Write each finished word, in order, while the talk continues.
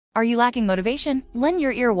Are you lacking motivation? Lend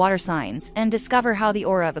your ear water signs and discover how the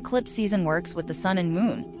aura of eclipse season works with the sun and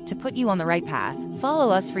moon to put you on the right path. Follow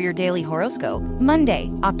us for your daily horoscope.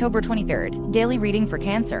 Monday, October 23rd, daily reading for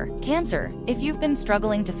Cancer. Cancer, if you've been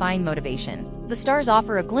struggling to find motivation, the stars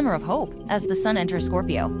offer a glimmer of hope as the sun enters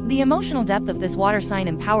Scorpio. The emotional depth of this water sign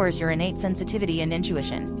empowers your innate sensitivity and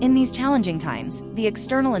intuition. In these challenging times, the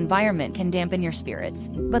external environment can dampen your spirits,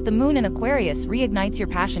 but the moon in Aquarius reignites your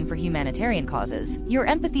passion for humanitarian causes. Your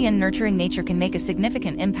empathy and nurturing nature can make a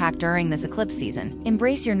significant impact during this eclipse season.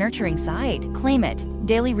 Embrace your nurturing side. Claim it.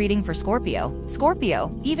 Daily reading for Scorpio.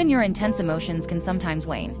 Scorpio, even your intense emotions can sometimes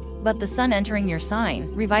wane, but the sun entering your sign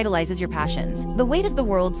revitalizes your passions. The weight of the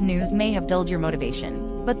world's news may have dulled your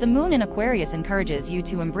motivation, but the moon in Aquarius encourages you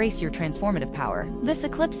to embrace your transformative power. This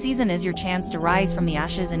eclipse season is your chance to rise from the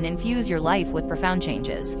ashes and infuse your life with profound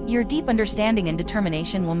changes. Your deep understanding and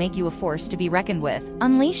determination will make you a force to be reckoned with.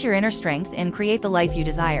 Unleash your inner strength and create the life you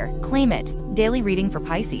desire. Claim it. Daily reading for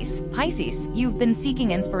Pisces. Pisces, you've been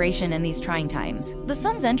seeking inspiration in these trying times. The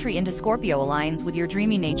sun's entry into Scorpio aligns with your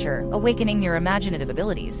dreamy nature, awakening your imaginative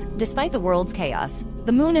abilities. Despite the world's chaos,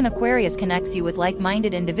 the moon in Aquarius connects you with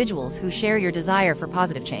like-minded individuals who share your desire for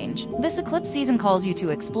positive change. This eclipse season calls you to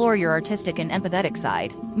explore your artistic and empathetic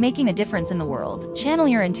side, making a difference in the world. Channel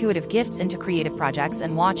your intuitive gifts into creative projects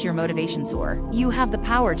and watch your motivation soar. You have the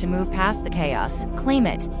power to move past the chaos. Claim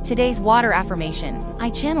it. Today's water affirmation. I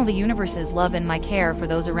channel the universe's love and my care for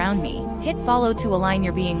those around me. Hit follow to align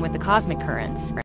your being with the cosmic currents.